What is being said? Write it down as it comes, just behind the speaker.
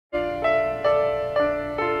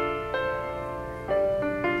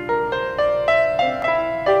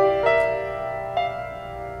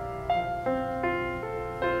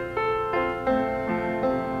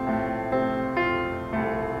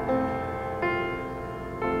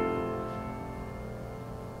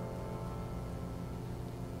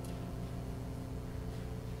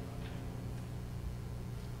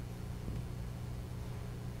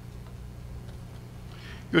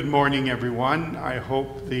Good morning, everyone. I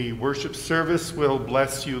hope the worship service will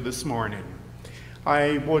bless you this morning.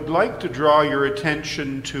 I would like to draw your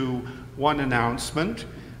attention to one announcement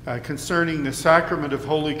concerning the Sacrament of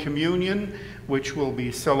Holy Communion, which will be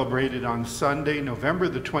celebrated on Sunday, November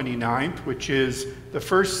the 29th, which is the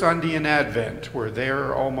first Sunday in Advent. We're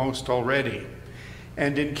there almost already.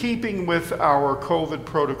 And in keeping with our COVID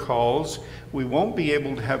protocols, we won't be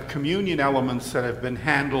able to have communion elements that have been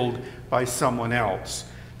handled by someone else.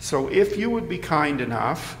 So if you would be kind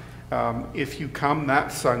enough, if you come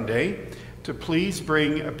that Sunday, to please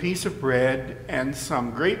bring a piece of bread and some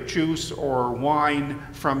grape juice or wine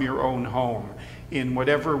from your own home, in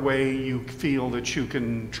whatever way you feel that you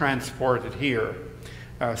can transport it here.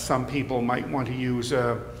 Some people might want to use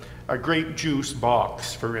a grape juice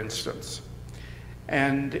box, for instance.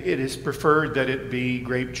 And it is preferred that it be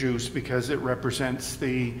grape juice because it represents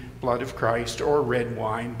the blood of Christ, or red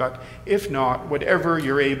wine. But if not, whatever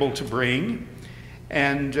you're able to bring,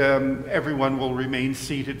 and everyone will remain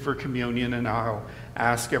seated for communion, and I'll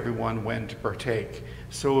ask everyone when to partake.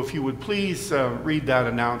 So if you would please read that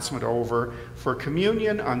announcement over for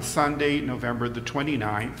communion on Sunday, November the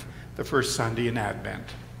 29th, the first Sunday in Advent.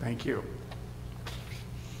 Thank you.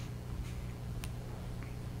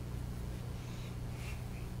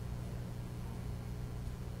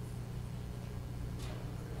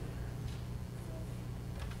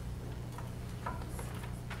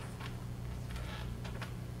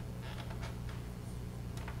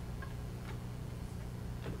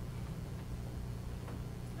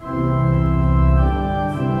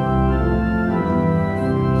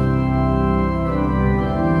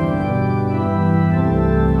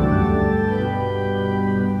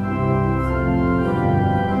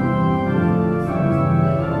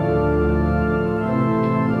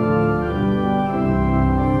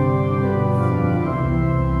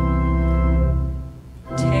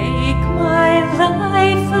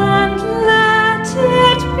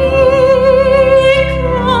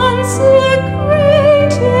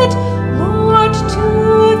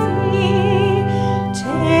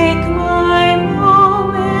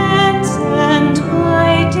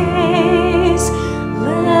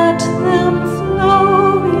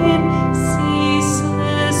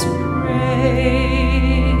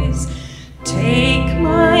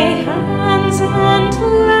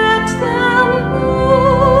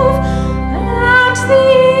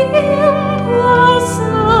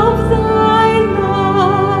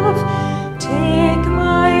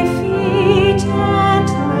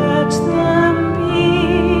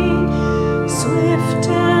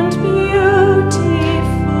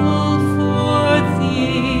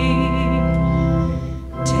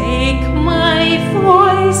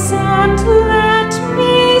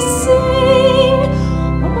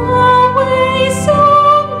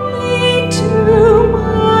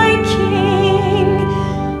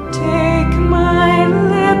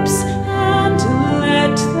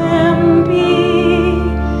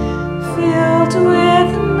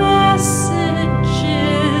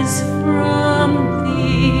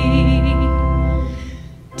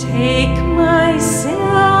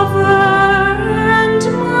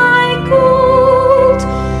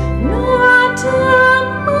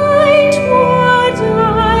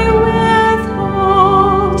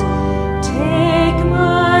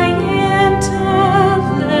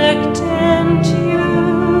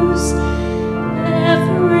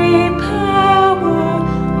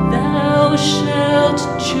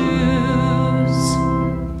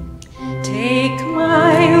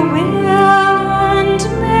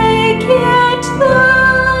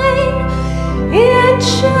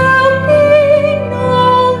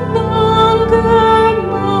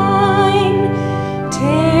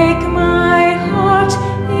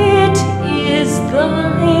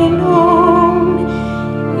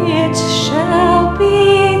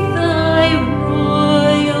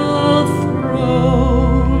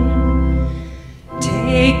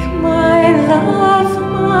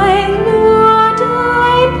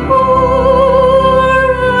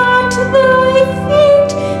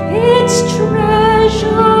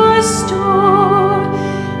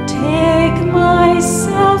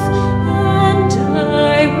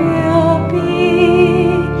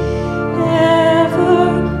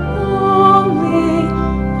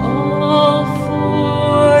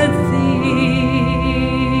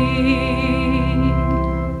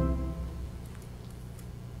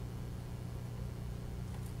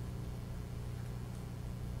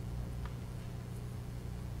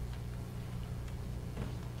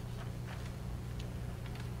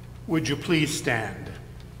 Would you please stand?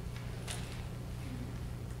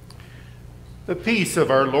 The peace of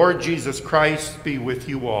our Lord Jesus Christ be with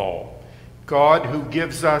you all. God, who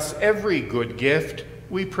gives us every good gift,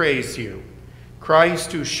 we praise you.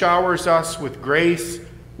 Christ, who showers us with grace,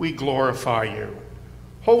 we glorify you.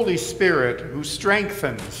 Holy Spirit, who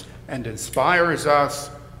strengthens and inspires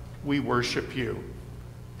us, we worship you.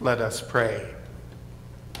 Let us pray.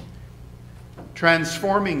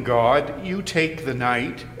 Transforming God, you take the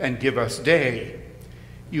night and give us day.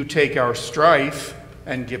 You take our strife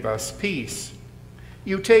and give us peace.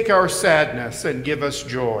 You take our sadness and give us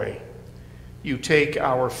joy. You take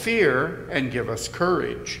our fear and give us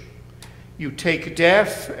courage. You take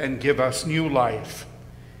death and give us new life.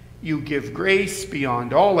 You give grace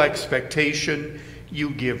beyond all expectation.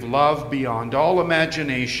 You give love beyond all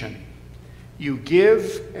imagination. You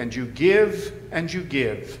give and you give and you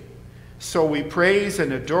give. So we praise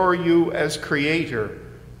and adore you as Creator,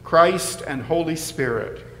 Christ and Holy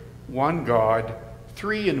Spirit, one God,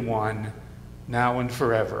 three in one, now and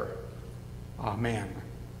forever. Amen.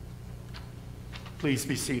 Please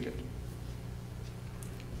be seated.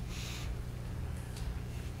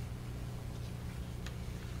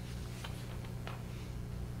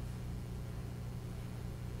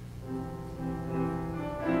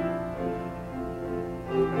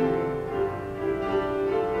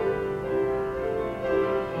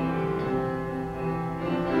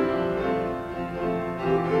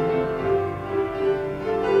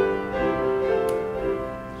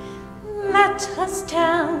 Let us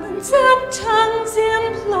talents and tongues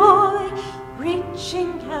employ,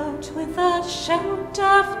 reaching out with a shout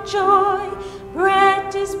of joy.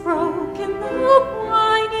 Bread is broken, the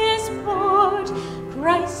wine is poured,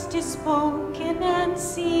 Christ is spoken and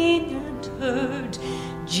seen and heard.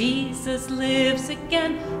 Jesus lives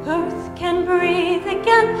again, earth can breathe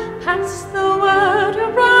again, pass the word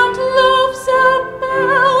around, loaves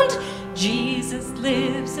abound. Jesus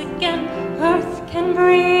lives again, earth can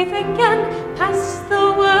breathe again, pass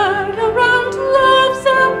the word around, loves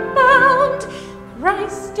abound.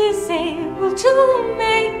 Christ is able to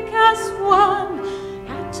make us one.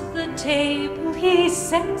 At the table he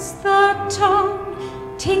sets the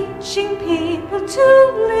tone, teaching people to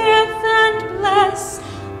live and bless,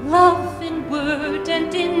 love in word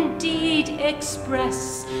and in deed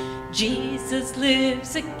express. Jesus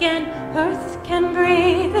lives again, earth can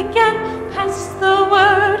breathe again, pass the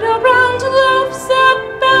word around, loves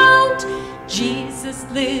abound. Jesus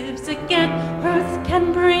lives again, earth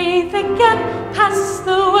can breathe again, pass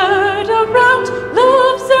the word around,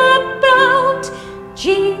 loves abound.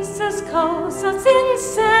 Jesus calls us in,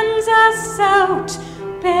 sends us out,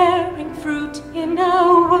 bearing fruit in a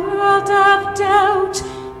world of doubt,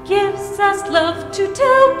 gives us love to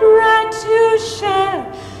tell, bread to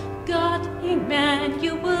share, God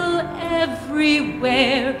Emmanuel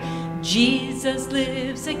everywhere. Jesus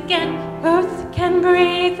lives again, earth can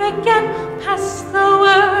breathe again, pass the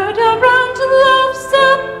word around, loves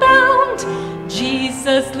abound.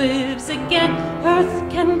 Jesus lives again,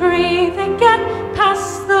 earth can breathe again,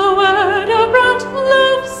 pass the word around,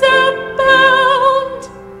 loves abound.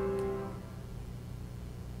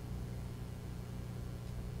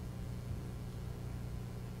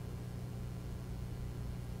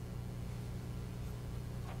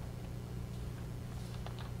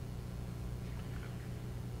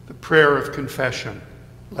 Prayer of confession.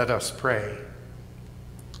 Let us pray.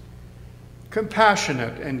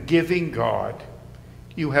 Compassionate and giving God,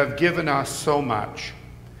 you have given us so much,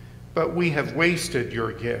 but we have wasted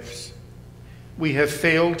your gifts. We have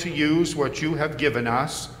failed to use what you have given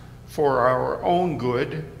us for our own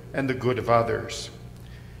good and the good of others.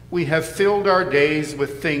 We have filled our days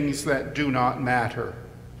with things that do not matter.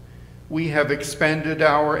 We have expended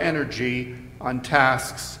our energy on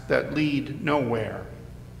tasks that lead nowhere.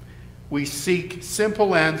 We seek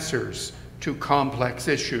simple answers to complex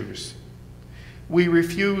issues. We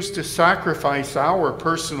refuse to sacrifice our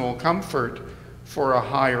personal comfort for a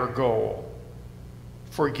higher goal.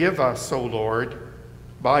 Forgive us, O Lord.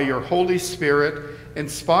 By your Holy Spirit,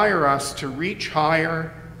 inspire us to reach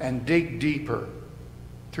higher and dig deeper.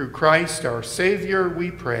 Through Christ our Savior,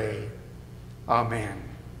 we pray. Amen.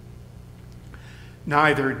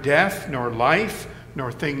 Neither death nor life, nor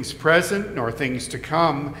things present, nor things to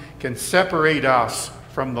come, can separate us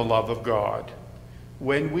from the love of God.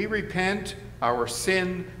 When we repent, our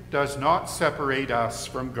sin does not separate us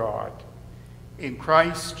from God. In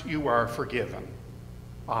Christ you are forgiven.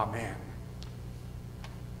 Amen.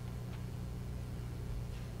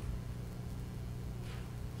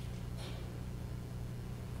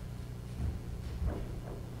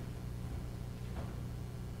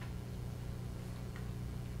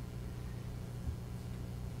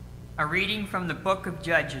 A reading from the book of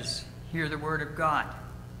Judges. Hear the word of God.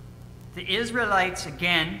 The Israelites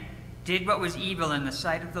again did what was evil in the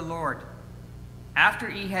sight of the Lord, after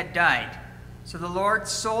he had died. So the Lord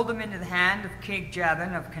sold him into the hand of King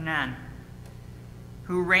Jabin of Canaan,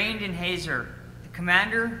 who reigned in Hazor. The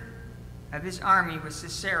commander of his army was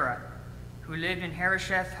Sisera, who lived in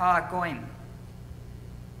Harosheth Ha-Goim.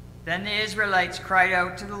 Then the Israelites cried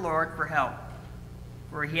out to the Lord for help,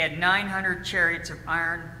 for he had 900 chariots of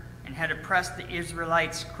iron and had oppressed the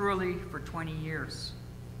Israelites cruelly for 20 years.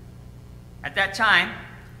 At that time,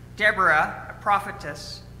 Deborah, a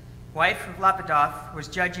prophetess, wife of Lapidoth, was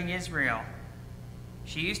judging Israel.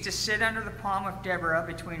 She used to sit under the palm of Deborah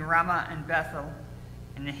between Ramah and Bethel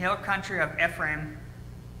in the hill country of Ephraim,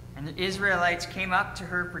 and the Israelites came up to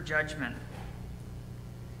her for judgment.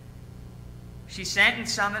 She sent and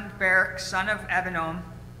summoned Barak, son of Abinoam,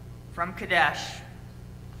 from Kadesh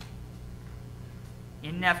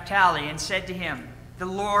in Naphtali, and said to him, "The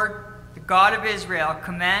Lord, the God of Israel,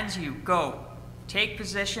 commands you, go, take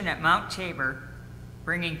position at Mount Tabor,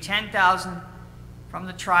 bringing 10,000 from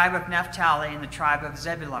the tribe of Naphtali and the tribe of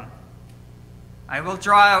Zebulun. I will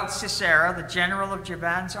draw out Sisera, the general of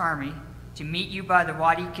Jabin's army, to meet you by the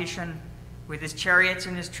Wadi Kishon with his chariots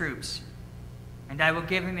and his troops, and I will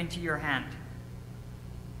give him into your hand."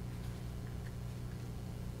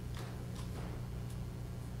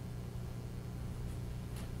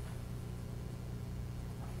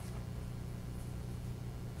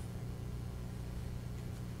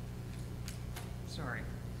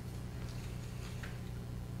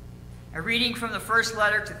 A reading from the first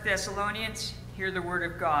letter to Thessalonians. Hear the word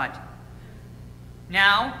of God.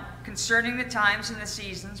 Now, concerning the times and the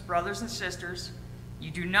seasons, brothers and sisters,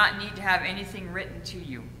 you do not need to have anything written to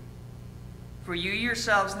you. For you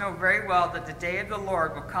yourselves know very well that the day of the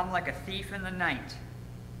Lord will come like a thief in the night.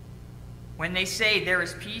 When they say there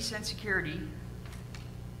is peace and security,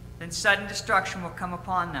 then sudden destruction will come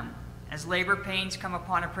upon them, as labor pains come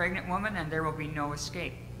upon a pregnant woman, and there will be no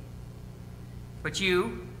escape. But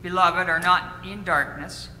you, beloved, are not in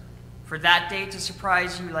darkness, for that day to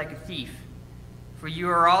surprise you like a thief. For you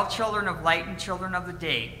are all children of light and children of the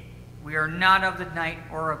day. We are not of the night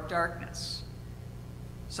or of darkness.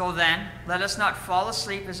 So then, let us not fall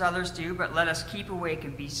asleep as others do, but let us keep awake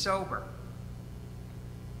and be sober.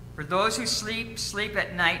 For those who sleep, sleep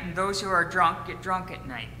at night, and those who are drunk, get drunk at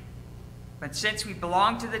night. But since we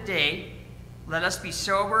belong to the day, let us be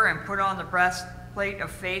sober and put on the breastplate of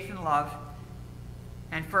faith and love,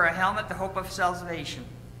 and for a helmet the hope of salvation.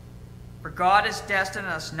 For God has destined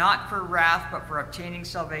us not for wrath, but for obtaining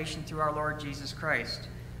salvation through our Lord Jesus Christ,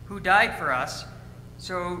 who died for us,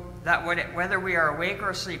 so that whether we are awake or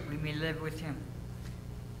asleep, we may live with him.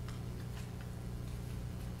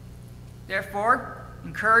 Therefore,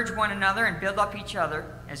 encourage one another and build up each other,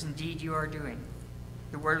 as indeed you are doing.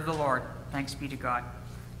 The word of the Lord. Thanks be to God.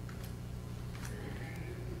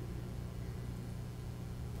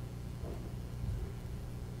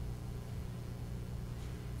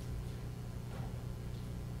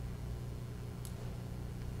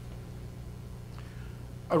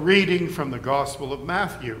 A reading from the Gospel of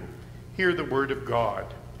Matthew. Hear the word of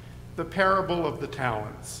God. The parable of the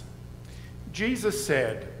talents. Jesus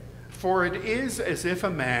said, "For it is as if a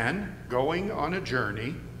man, going on a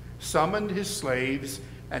journey, summoned his slaves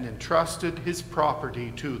and entrusted his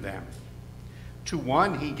property to them. To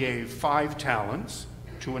one he gave 5 talents,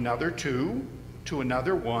 to another 2, to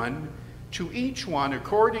another 1, to each one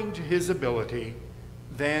according to his ability.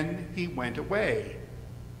 Then he went away.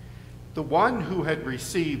 The one who had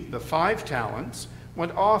received the 5 talents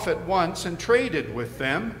went off at once and traded with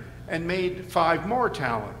them and made 5 more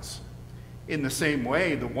talents. In the same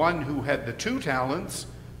way, the one who had the 2 talents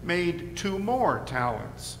made 2 more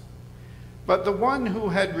talents. But the one who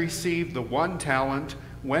had received the 1 talent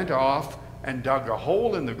went off and dug a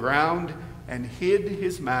hole in the ground and hid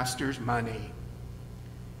his master's money.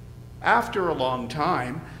 After a long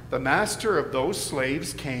time, the master of those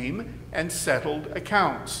slaves came and settled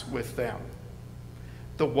accounts with them.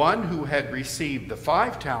 The one who had received the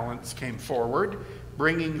 5 talents came forward,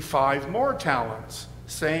 bringing 5 more talents,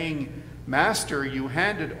 saying, 'Master, you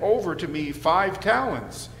handed over to me 5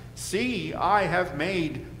 talents. See, I have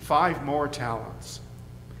made 5 more talents.'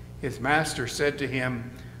 His master said to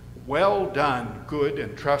him, 'Well done, good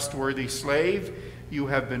and trustworthy slave. You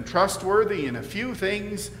have been trustworthy in a few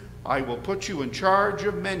things. I will put you in charge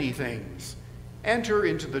of many things. Enter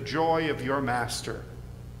into the joy of your master.'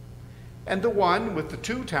 And the one with the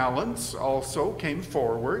 2 talents also came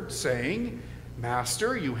forward, saying,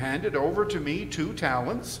 'Master, you handed over to me 2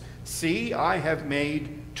 talents. See, I have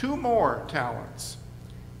made 2 more talents.'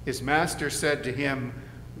 His master said to him,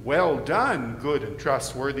 'Well done, good and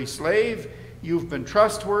trustworthy slave. You've been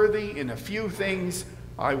trustworthy in a few things.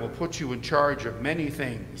 I will put you in charge of many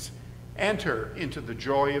things. Enter into the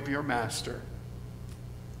joy of your master."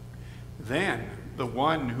 Then the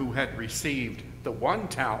one who had received the 1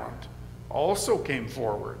 talent also came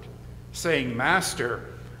forward, saying, "Master,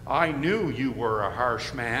 I knew you were a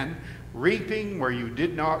harsh man, reaping where you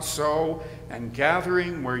did not sow and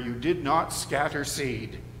gathering where you did not scatter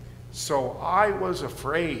seed. So I was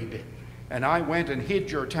afraid, and I went and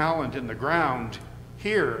hid your talent in the ground.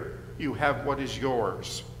 Here you have what is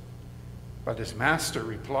yours." But his master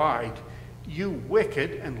replied, "You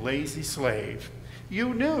wicked and lazy slave.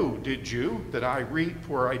 You knew, did you, that I reap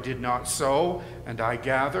where I did not sow, and I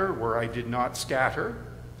gather where I did not scatter?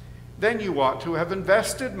 Then you ought to have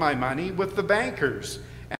invested my money with the bankers,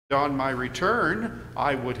 and on my return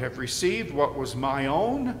I would have received what was my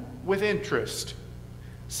own with interest.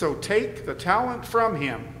 So take the talent from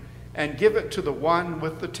him and give it to the one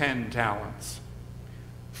with the 10 talents.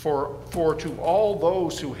 For to all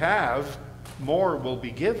those who have, more will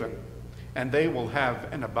be given, and they will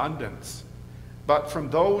have an abundance. But from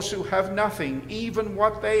those who have nothing, even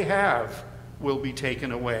what they have will be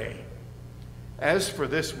taken away. As for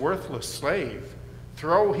this worthless slave,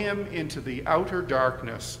 throw him into the outer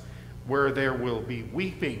darkness, where there will be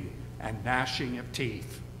weeping and gnashing of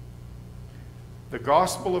teeth." The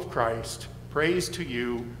gospel of Christ. Praise to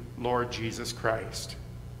you, Lord Jesus Christ.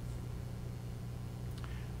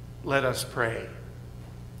 Let us pray.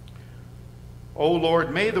 O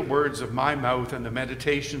Lord, may the words of my mouth and the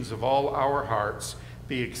meditations of all our hearts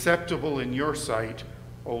be acceptable in your sight,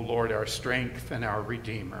 O Lord, our strength and our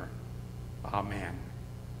Redeemer. Amen.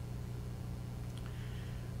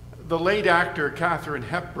 The late actor Katharine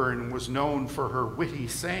Hepburn was known for her witty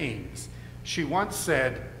sayings. She once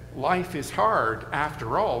said, "Life is hard.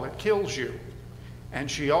 After all, it kills you." And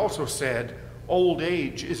she also said, "Old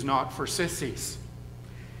age is not for sissies."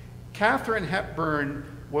 Katharine Hepburn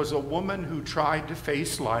was a woman who tried to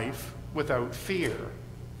face life without fear.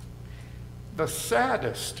 The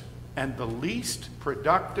saddest and the least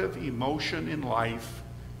productive emotion in life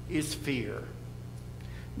is fear.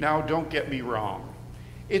 Now, don't get me wrong.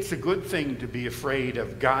 It's a good thing to be afraid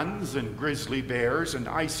of guns and grizzly bears and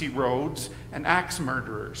icy roads and axe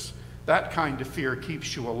murderers. That kind of fear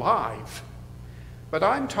keeps you alive. But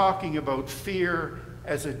I'm talking about fear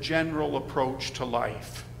as a general approach to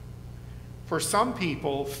life. For some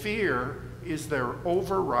people, fear is their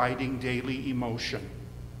overriding daily emotion.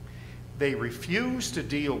 They refuse to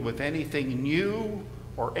deal with anything new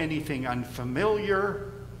or anything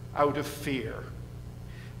unfamiliar out of fear.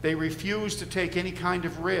 They refuse to take any kind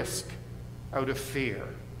of risk out of fear.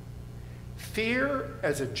 Fear,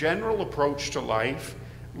 as a general approach to life,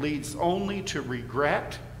 leads only to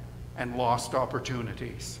regret and lost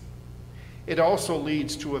opportunities. It also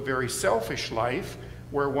leads to a very selfish life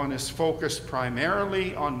where one is focused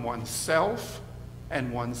primarily on oneself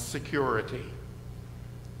and one's security.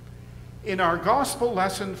 In our gospel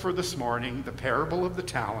lesson for this morning, the parable of the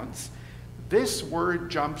talents, this word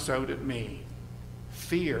jumps out at me: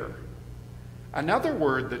 fear. Another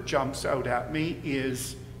word that jumps out at me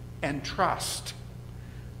is entrust.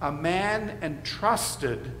 A man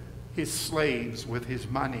entrusted his slaves with his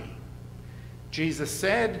money. Jesus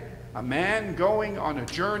said, "A man going on a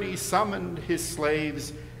journey summoned his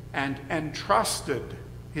slaves and entrusted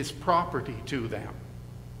his property to them."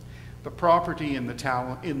 The property in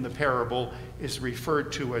the parable is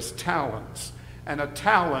referred to as talents, and a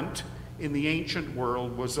talent in the ancient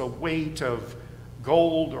world was a weight of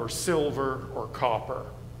gold or silver or copper.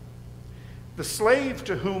 The slave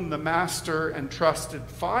to whom the master entrusted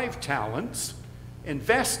 5 talents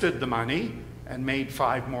invested the money and made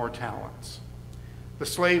 5 more talents. The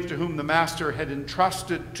slave to whom the master had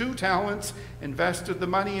entrusted 2 talents invested the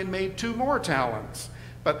money and made 2 more talents.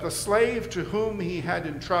 But the slave to whom he had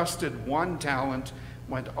entrusted 1 talent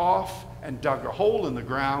went off and dug a hole in the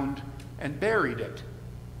ground and buried it.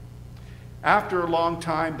 After a long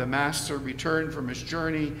time, the master returned from his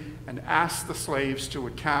journey and asked the slaves to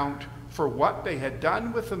account for what they had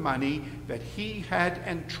done with the money that he had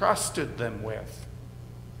entrusted them with.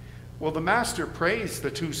 Well, the master praised the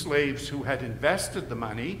 2 slaves who had invested the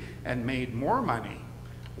money and made more money.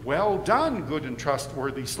 "Well done, good and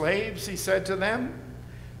trustworthy slaves," he said to them.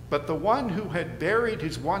 But the one who had buried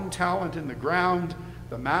his 1 talent in the ground,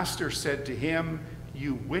 the master said to him,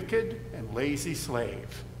 "You wicked and lazy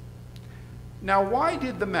slave." Now, why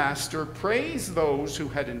did the master praise those who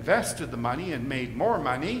had invested the money and made more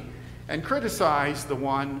money and criticize the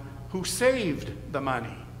one who saved the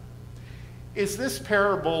money? Is this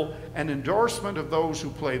parable an endorsement of those who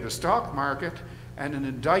play the stock market and an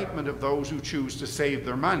indictment of those who choose to save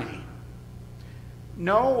their money?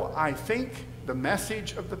 No, I think the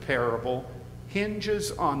message of the parable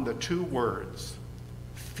hinges on the two words,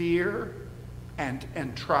 fear and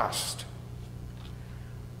entrust.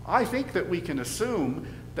 I think that we can assume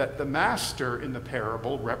that the master in the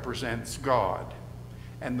parable represents God,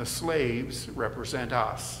 and the slaves represent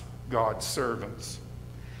us, God's servants.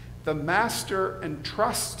 The master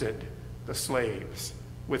entrusted the slaves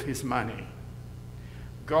with his money.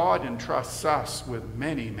 God entrusts us with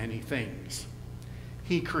many, many things.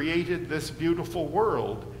 He created this beautiful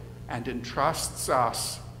world and entrusts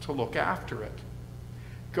us to look after it.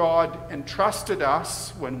 God entrusted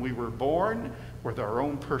us when we were born with our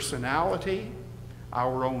own personality,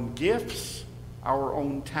 our own gifts, our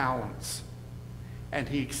own talents. And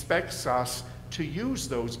he expects us to use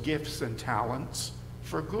those gifts and talents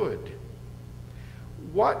for good.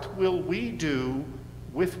 What will we do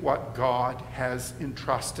with what God has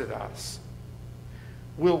entrusted us?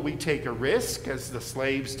 Will we take a risk, as the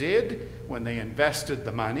slaves did when they invested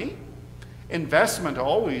the money? Investment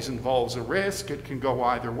always involves a risk. It can go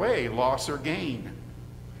either way, loss or gain.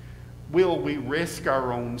 Will we risk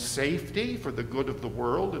our own safety for the good of the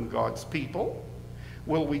world and God's people?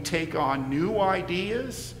 Will we take on new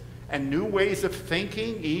ideas and new ways of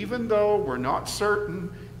thinking, even though we're not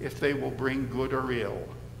certain if they will bring good or ill?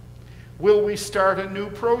 Will we start a new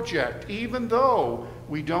project, even though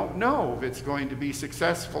we don't know if it's going to be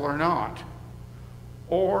successful or not?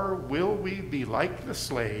 Or will we be like the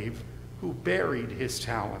slave who buried his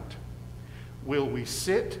talent? Will we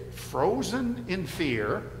sit frozen in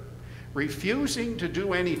fear, refusing to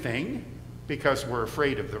do anything because we're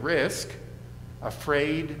afraid of the risk,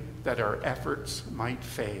 afraid that our efforts might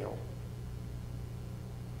fail?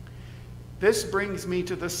 This brings me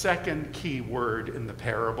to the second key word in the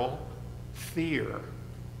parable, fear.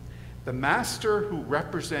 The master who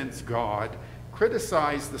represents God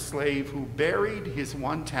criticized the slave who buried his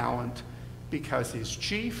one talent because his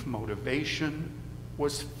chief motivation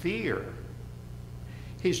was fear.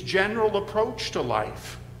 His general approach to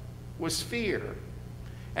life was fear.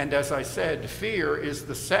 And as I said, fear is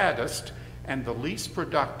the saddest and the least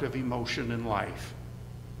productive emotion in life.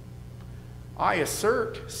 I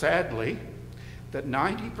assert, sadly, that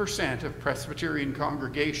 90% of Presbyterian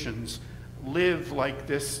congregations live like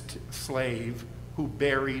this slave who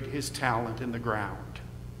buried his talent in the ground.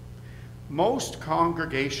 Most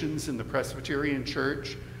congregations in the Presbyterian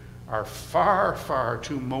Church are far, far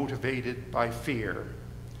too motivated by fear.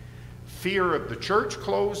 Fear of the church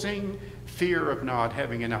closing, fear of not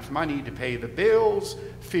having enough money to pay the bills,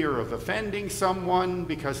 fear of offending someone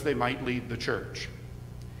because they might leave the church.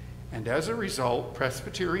 And as a result,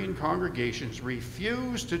 Presbyterian congregations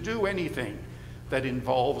refuse to do anything that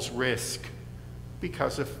involves risk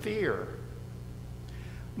because of fear.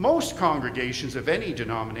 Most congregations of any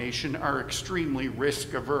denomination are extremely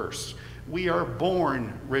risk averse. We are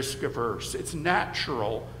born risk averse. It's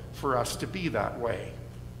natural for us to be that way.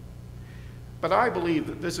 But I believe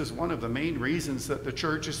that this is one of the main reasons that the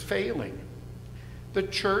church is failing. The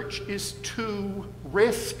church is too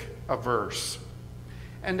risk averse.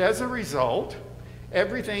 And as a result,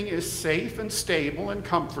 everything is safe and stable and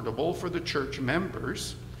comfortable for the church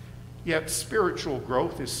members, yet spiritual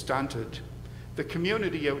growth is stunted. The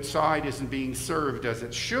community outside isn't being served as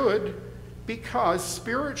it should because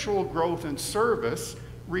spiritual growth and service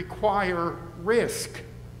require risk.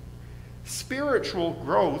 Spiritual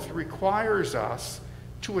growth requires us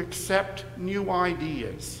to accept new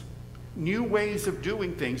ideas, new ways of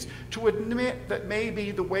doing things, to admit that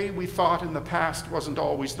maybe the way we thought in the past wasn't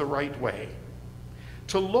always the right way,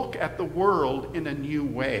 to look at the world in a new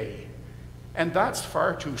way. And that's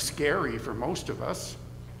far too scary for most of us.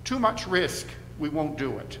 Too much risk, we won't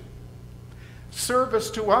do it.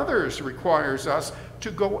 Service to others requires us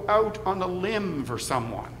to go out on a limb for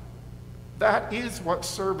someone. That is what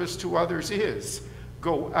service to others is.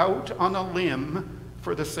 Go out on a limb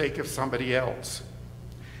for the sake of somebody else.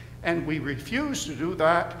 And we refuse to do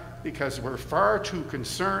that because we're far too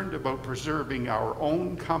concerned about preserving our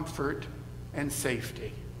own comfort and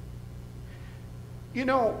safety. You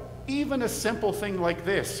know, even a simple thing like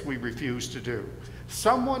this we refuse to do.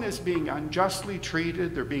 Someone is being unjustly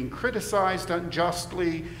treated, they're being criticized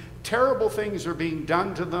unjustly, terrible things are being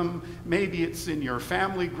done to them. Maybe it's in your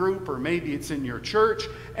family group or maybe it's in your church,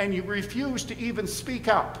 and you refuse to even speak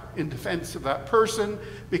up in defense of that person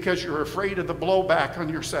because you're afraid of the blowback on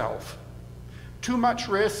yourself. Too much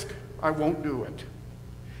risk, I won't do it.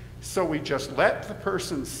 So we just let the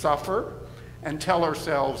person suffer and tell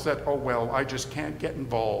ourselves that, oh well, I just can't get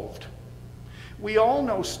involved. We all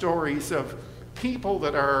know stories of people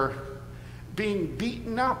that are being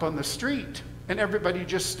beaten up on the street and everybody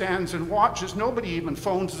just stands and watches. Nobody even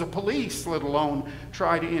phones the police, let alone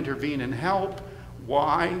try to intervene and help.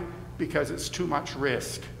 Why? Because it's too much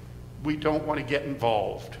risk. We don't want to get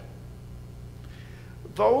involved.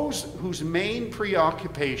 Those whose main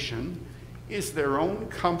preoccupation is their own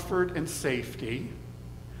comfort and safety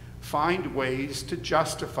find ways to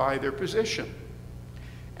justify their position.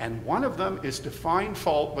 And one of them is to find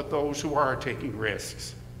fault with those who are taking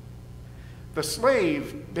risks. The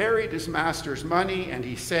slave buried his master's money, and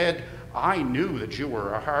he said, "I knew that you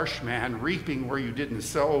were a harsh man, reaping where you didn't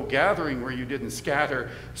sow, gathering where you didn't scatter,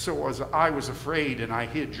 so I was afraid and I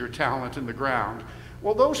hid your talent in the ground."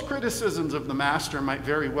 Well, those criticisms of the master might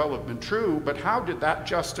very well have been true, but how did that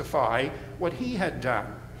justify what he had done?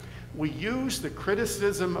 We use the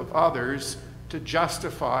criticism of others to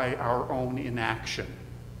justify our own inaction.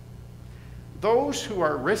 Those who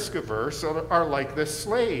are risk-averse are like this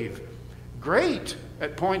slave, great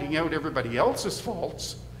at pointing out everybody else's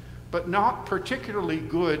faults, but not particularly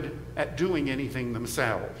good at doing anything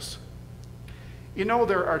themselves. You know,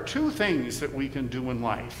 there are two things that we can do in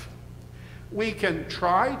life. We can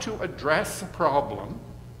try to address a problem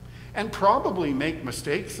and probably make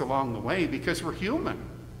mistakes along the way because we're human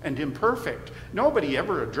and imperfect. Nobody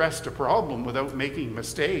ever addressed a problem without making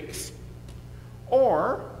mistakes.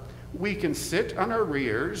 Or we can sit on our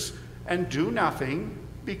rears and do nothing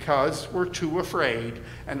because we're too afraid,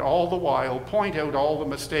 and all the while point out all the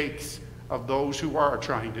mistakes of those who are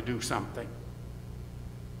trying to do something.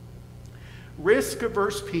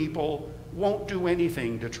 Risk-averse people won't do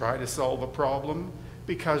anything to try to solve a problem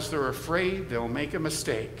because they're afraid they'll make a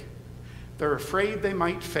mistake. They're afraid they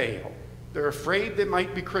might fail. They're afraid they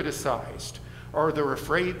might be criticized, or they're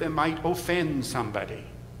afraid they might offend somebody.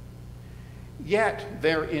 Yet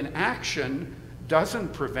their inaction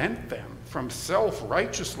doesn't prevent them from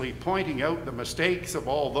self-righteously pointing out the mistakes of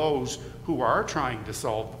all those who are trying to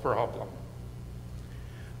solve the problem.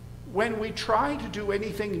 When we try to do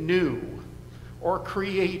anything new or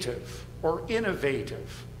creative or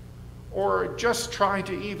innovative, or just try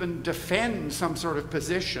to even defend some sort of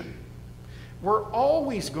position, we're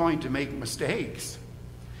always going to make mistakes.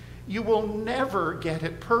 You will never get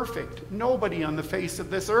it perfect. Nobody on the face of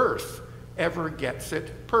this earth ever gets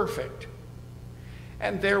it perfect.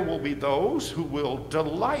 And there will be those who will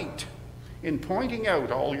delight in pointing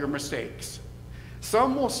out all your mistakes.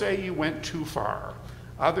 Some will say you went too far.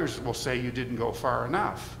 Others will say you didn't go far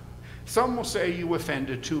enough. Some will say you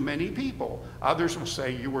offended too many people. Others will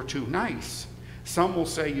say you were too nice. Some will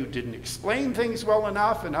say you didn't explain things well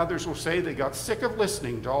enough, and others will say they got sick of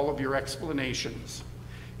listening to all of your explanations.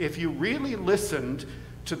 If you really listened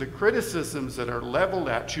to the criticisms that are leveled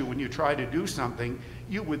at you when you try to do something,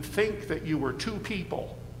 you would think that you were two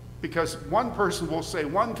people, because one person will say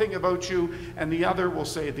one thing about you and the other will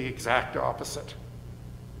say the exact opposite.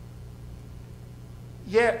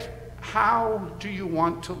 Yet, how do you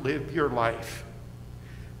want to live your life?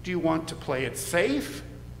 Do you want to play it safe,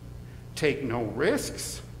 take no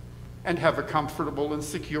risks, and have a comfortable and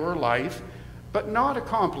secure life, but not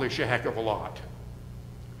accomplish a heck of a lot?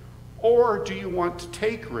 Or do you want to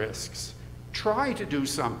take risks, try to do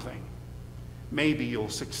something? Maybe you'll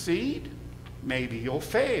succeed, maybe you'll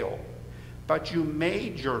fail, but you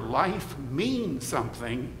made your life mean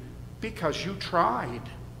something because you tried.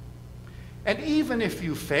 And even if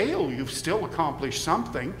you fail, you've still accomplished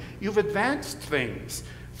something. You've advanced things,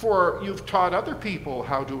 for you've taught other people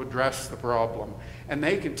how to address the problem, and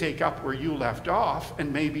they can take up where you left off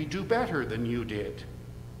and maybe do better than you did.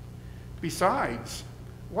 Besides,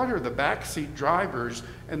 what are the backseat drivers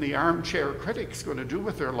and the armchair critics going to do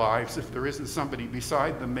with their lives if there isn't somebody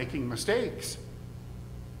beside them making mistakes?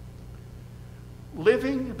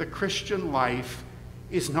 Living the Christian life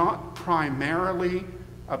is not primarily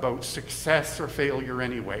about success or failure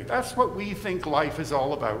anyway. That's what we think life is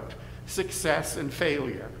all about, success and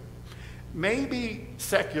failure. Maybe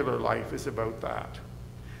secular life is about that,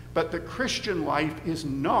 but the Christian life is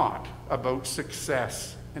not about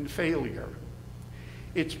success and failure.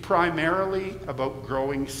 It's primarily about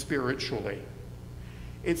growing spiritually.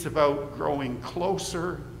 It's about growing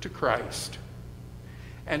closer to Christ.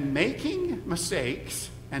 And making mistakes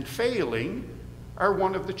and failing are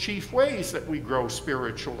one of the chief ways that we grow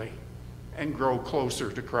spiritually and grow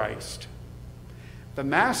closer to Christ. The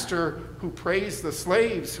master who praised the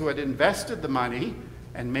slaves who had invested the money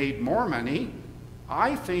and made more money,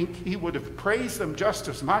 I think he would have praised them just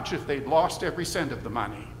as much if they'd lost every cent of the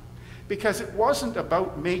money. Because it wasn't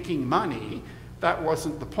about making money, that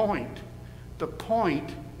wasn't the point. The point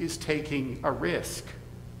is taking a risk.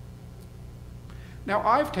 Now,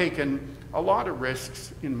 I've taken a lot of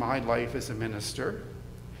risks in my life as a minister,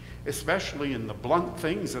 especially in the blunt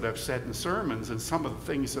things that I've said in sermons and some of the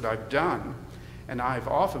things that I've done. And I've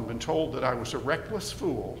often been told that I was a reckless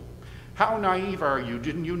fool. How naive are you?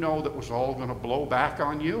 Didn't you know that was all going to blow back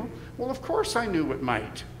on you? Well, of course I knew it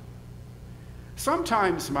might.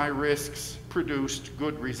 Sometimes my risks produced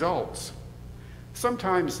good results.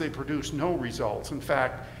 Sometimes they produced no results. In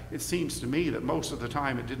fact, it seems to me that most of the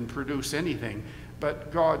time it didn't produce anything.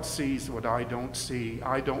 But God sees what I don't see.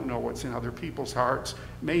 I don't know what's in other people's hearts.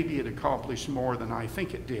 Maybe it accomplished more than I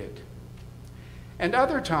think it did. And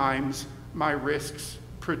other times, my risks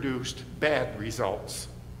produced bad results.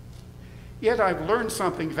 Yet I've learned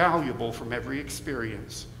something valuable from every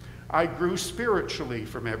experience. I grew spiritually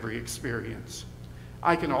from every experience.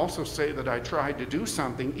 I can also say that I tried to do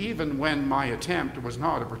something even when my attempt was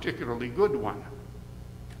not a particularly good one.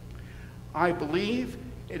 I believe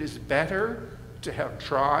it is better to have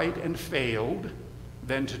tried and failed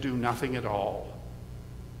than to do nothing at all.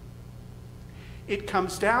 It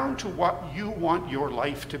comes down to what you want your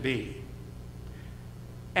life to be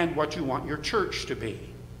and what you want your church to be.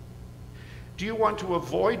 Do you want to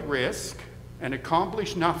avoid risk and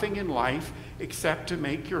accomplish nothing in life except to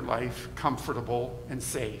make your life comfortable and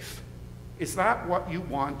safe? Is that what you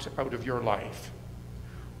want out of your life?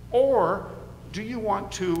 Or do you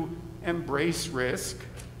want to embrace risk,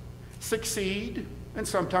 succeed, and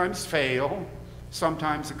sometimes fail,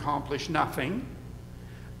 sometimes accomplish nothing,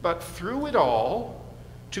 but through it all,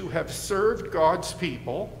 to have served God's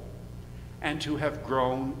people and to have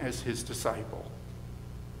grown as his disciple?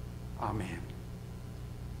 Amen.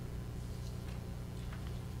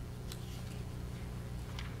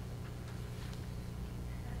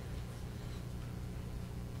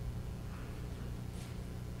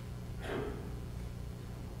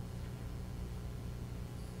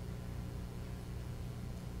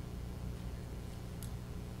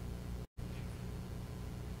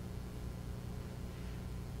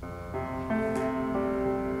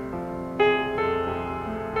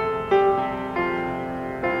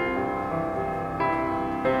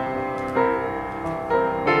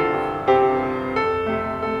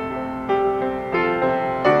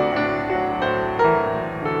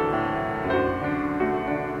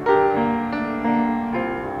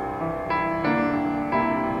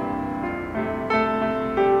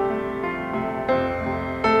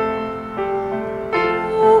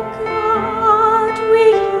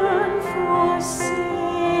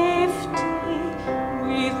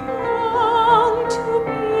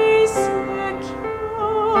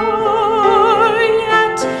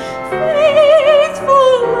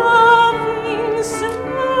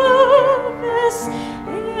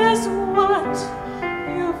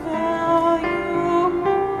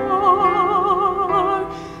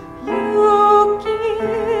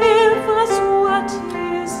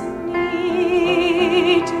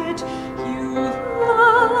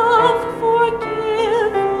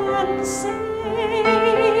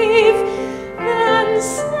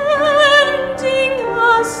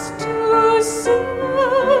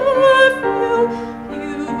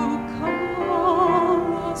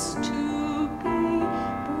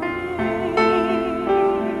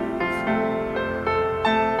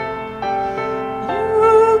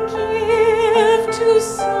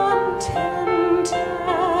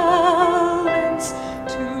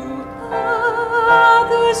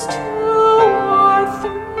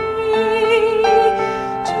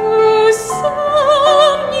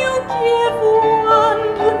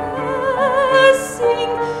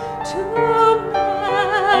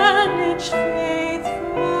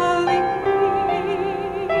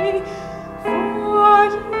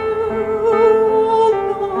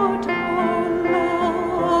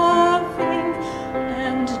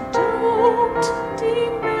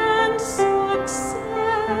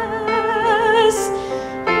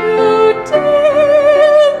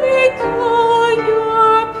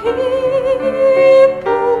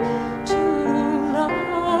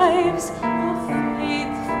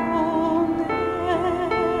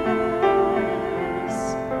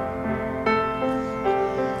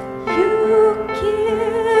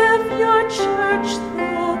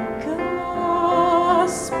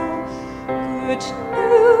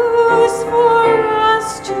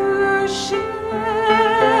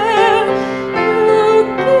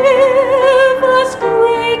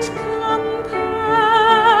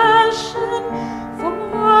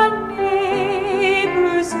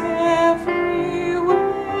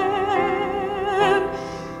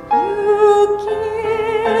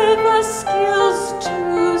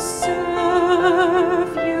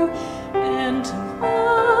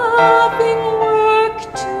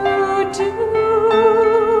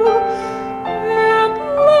 We're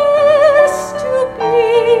blessed to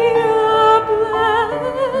be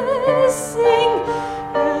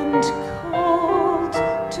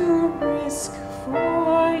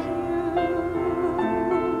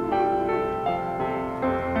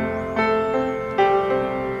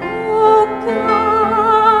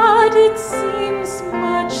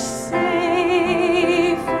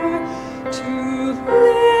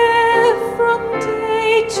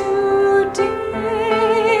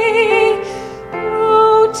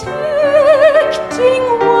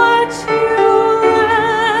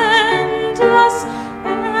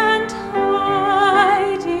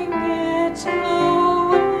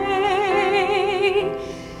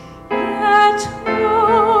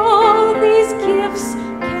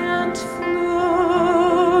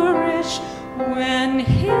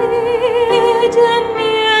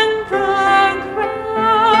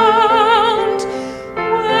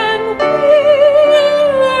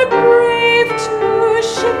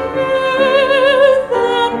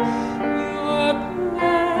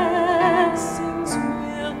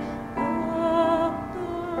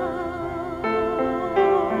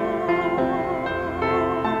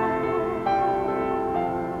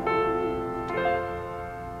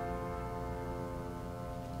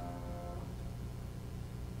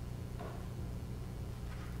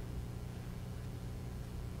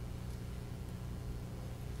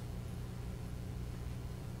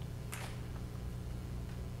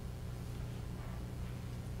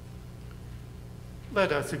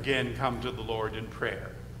Let us again come to the Lord in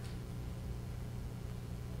prayer.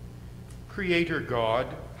 Creator God,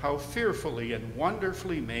 how fearfully and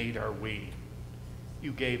wonderfully made are we.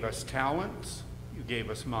 You gave us talents, you gave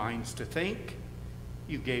us minds to think,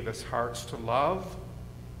 you gave us hearts to love,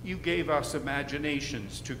 you gave us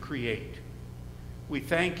imaginations to create. We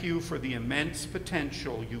thank you for the immense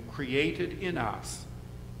potential you created in us.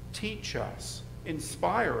 Teach us,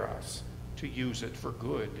 inspire us to use it for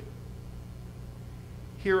good.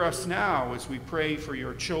 Hear us now as we pray for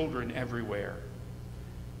your children everywhere.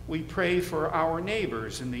 We pray for our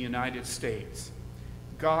neighbors in the United States.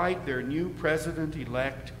 Guide their new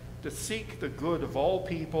president-elect to seek the good of all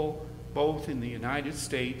people, both in the United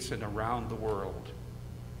States and around the world.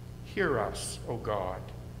 Hear us, O God.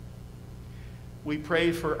 We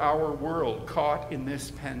pray for our world caught in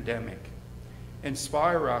this pandemic.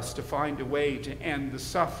 Inspire us to find a way to end the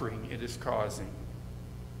suffering it is causing.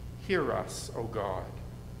 Hear us, O God.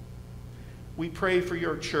 We pray for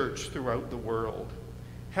your church throughout the world.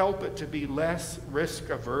 Help it to be less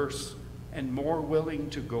risk-averse and more willing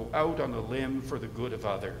to go out on a limb for the good of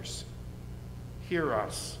others. Hear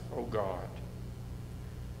us, O God.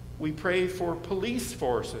 We pray for police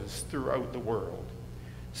forces throughout the world.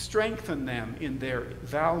 Strengthen them in their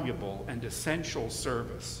valuable and essential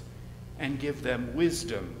service, and give them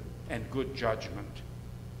wisdom and good judgment.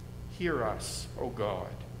 Hear us, O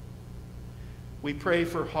God. We pray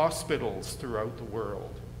for hospitals throughout the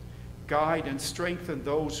world. Guide and strengthen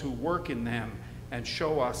those who work in them and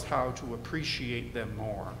show us how to appreciate them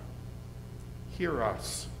more. Hear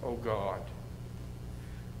us, O God.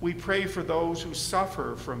 We pray for those who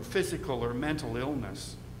suffer from physical or mental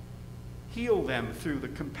illness. Heal them through the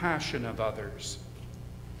compassion of others.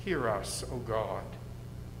 Hear us, O God.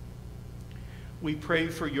 We pray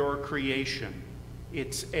for your creation,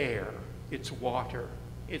 its air, its water,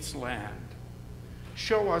 its land.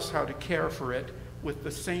 Show us how to care for it with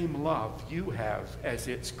the same love you have as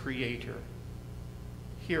its creator.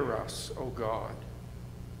 Hear us, O God.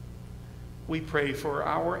 We pray for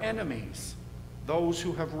our enemies, those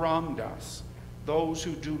who have wronged us, those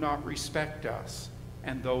who do not respect us,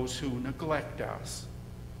 and those who neglect us.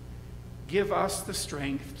 Give us the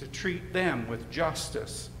strength to treat them with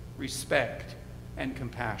justice, respect, and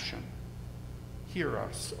compassion. Hear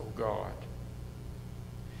us, O God.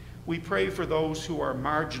 We pray for those who are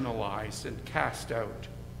marginalized and cast out.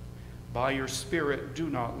 By your Spirit, do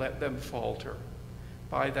not let them falter.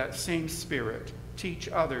 By that same Spirit, teach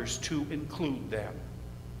others to include them.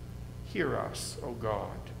 Hear us, O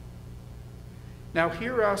God. Now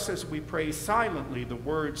hear us as we pray silently the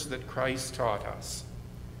words that Christ taught us.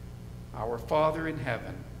 Our Father in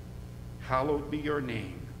heaven, hallowed be your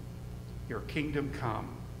name. Your kingdom come.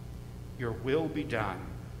 Your will be done,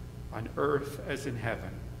 on earth as in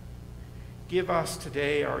heaven. Give us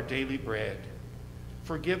today our daily bread.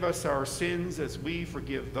 Forgive us our sins as we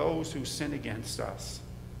forgive those who sin against us.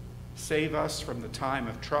 Save us from the time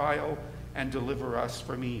of trial and deliver us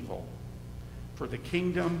from evil. For the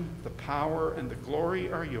kingdom, the power, and the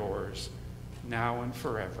glory are yours, now and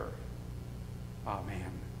forever.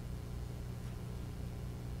 Amen.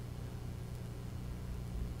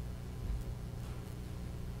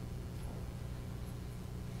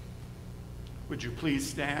 Would you please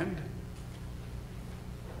stand?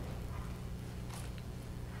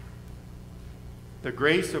 The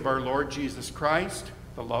grace of our Lord Jesus Christ,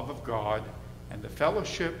 the love of God, and the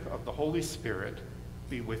fellowship of the Holy Spirit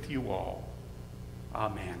be with you all.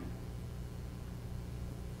 Amen.